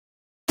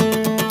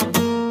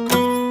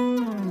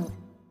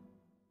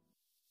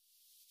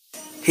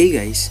Hey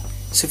guys,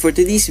 so for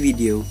today's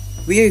video,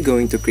 we are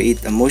going to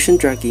create a motion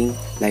tracking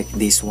like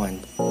this one.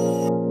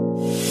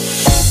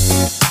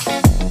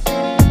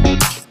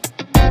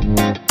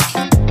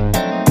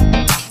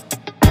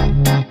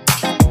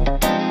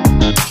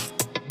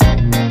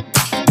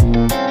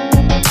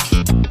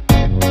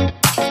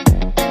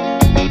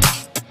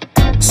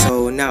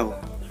 So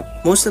now,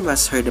 most of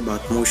us heard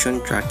about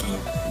motion tracking.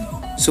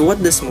 So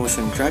what does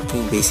motion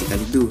tracking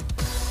basically do?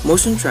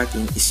 Motion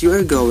tracking is you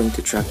are going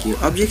to track your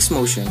object's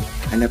motion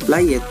and apply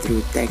it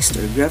through text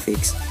or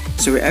graphics,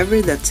 so wherever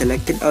that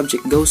selected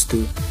object goes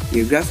to,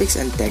 your graphics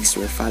and text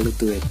will follow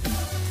to it.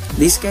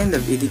 This kind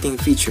of editing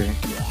feature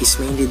is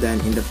mainly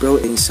done in the pro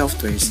editing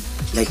softwares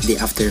like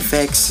the After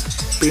Effects,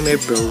 Premiere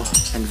Pro,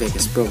 and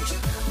Vegas Pro,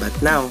 but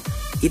now,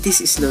 it is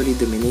slowly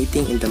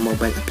dominating in the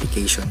mobile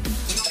application,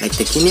 like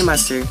the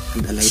Kinemaster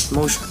and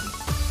alightmotion.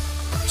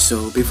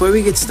 So before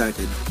we get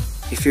started,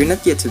 if you're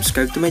not yet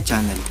subscribed to my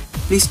channel,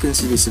 please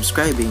consider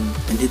subscribing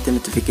and hit the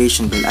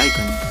notification bell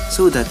icon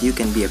so that you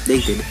can be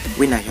updated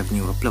when I have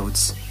new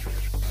uploads.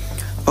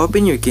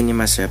 Open your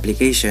Kinemaster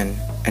application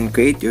and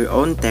create your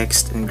own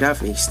text and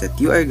graphics that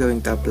you are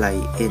going to apply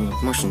in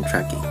motion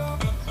tracking.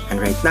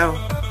 And right now,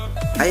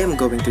 I am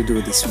going to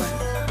do this one.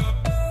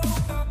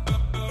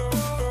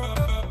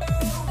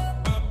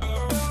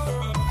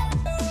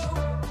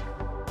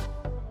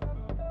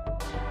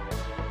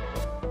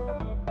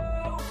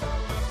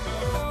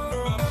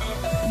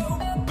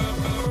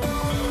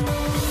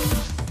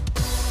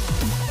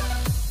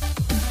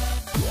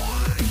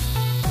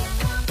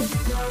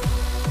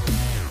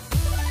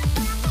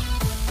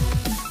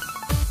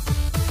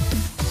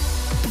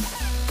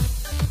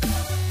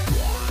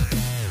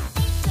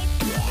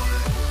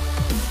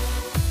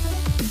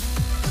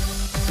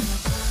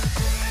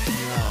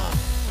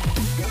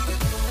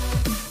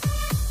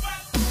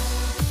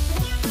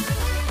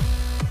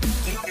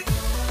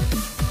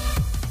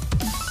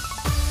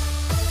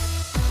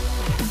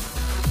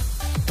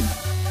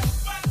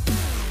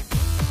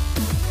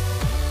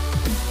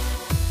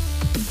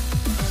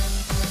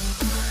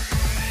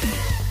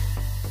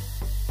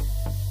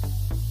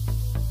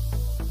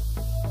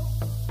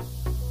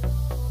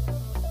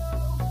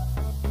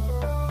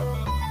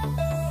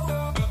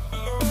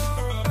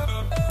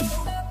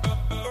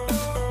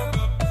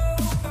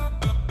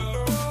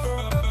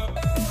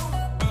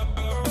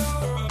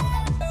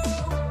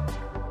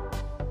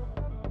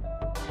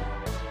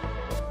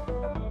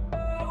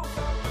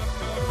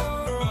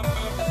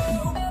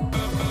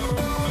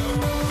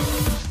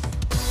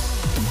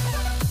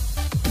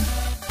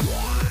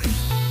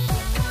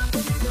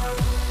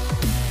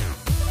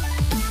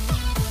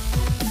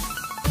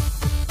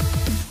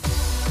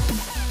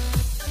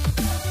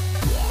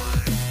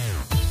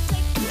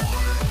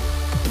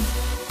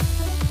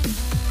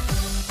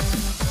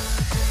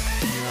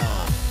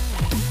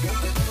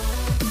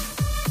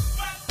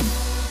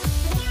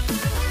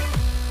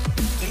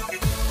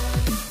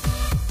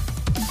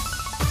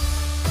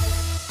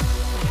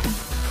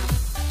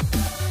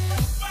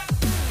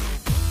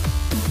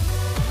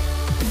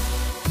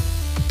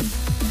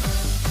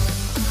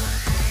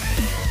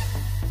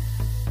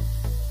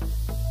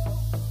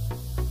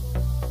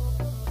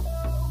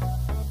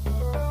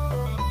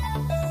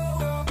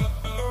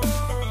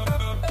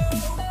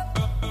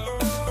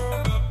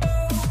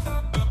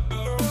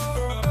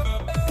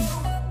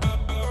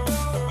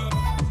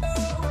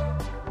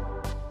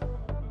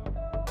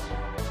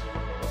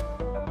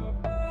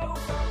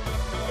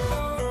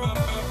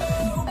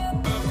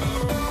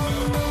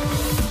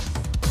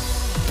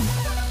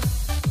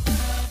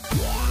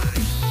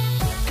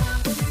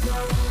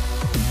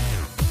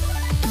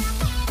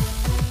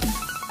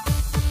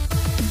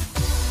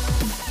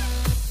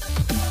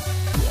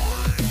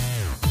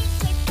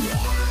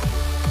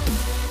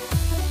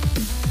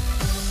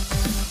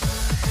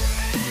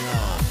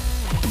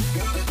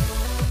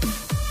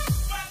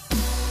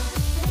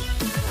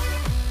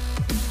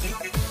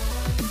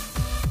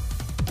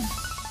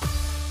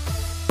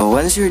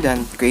 Once you're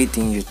done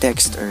creating your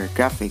text or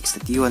graphics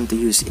that you want to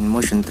use in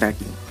motion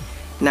tracking,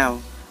 now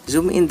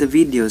zoom in the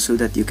video so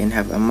that you can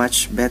have a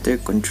much better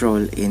control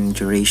in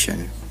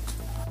duration.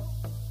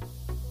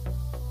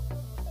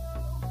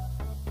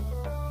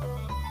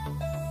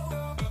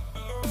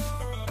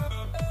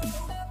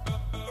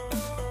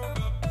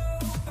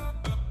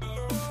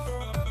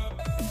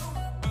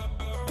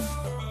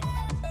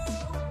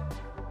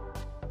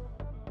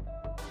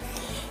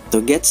 To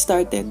get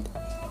started,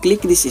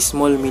 click this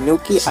small menu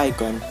key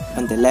icon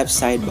on the left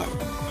sidebar.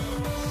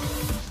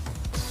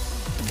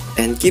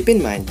 And keep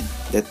in mind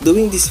that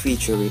doing this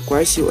feature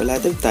requires you a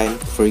lot of time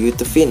for you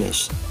to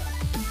finish,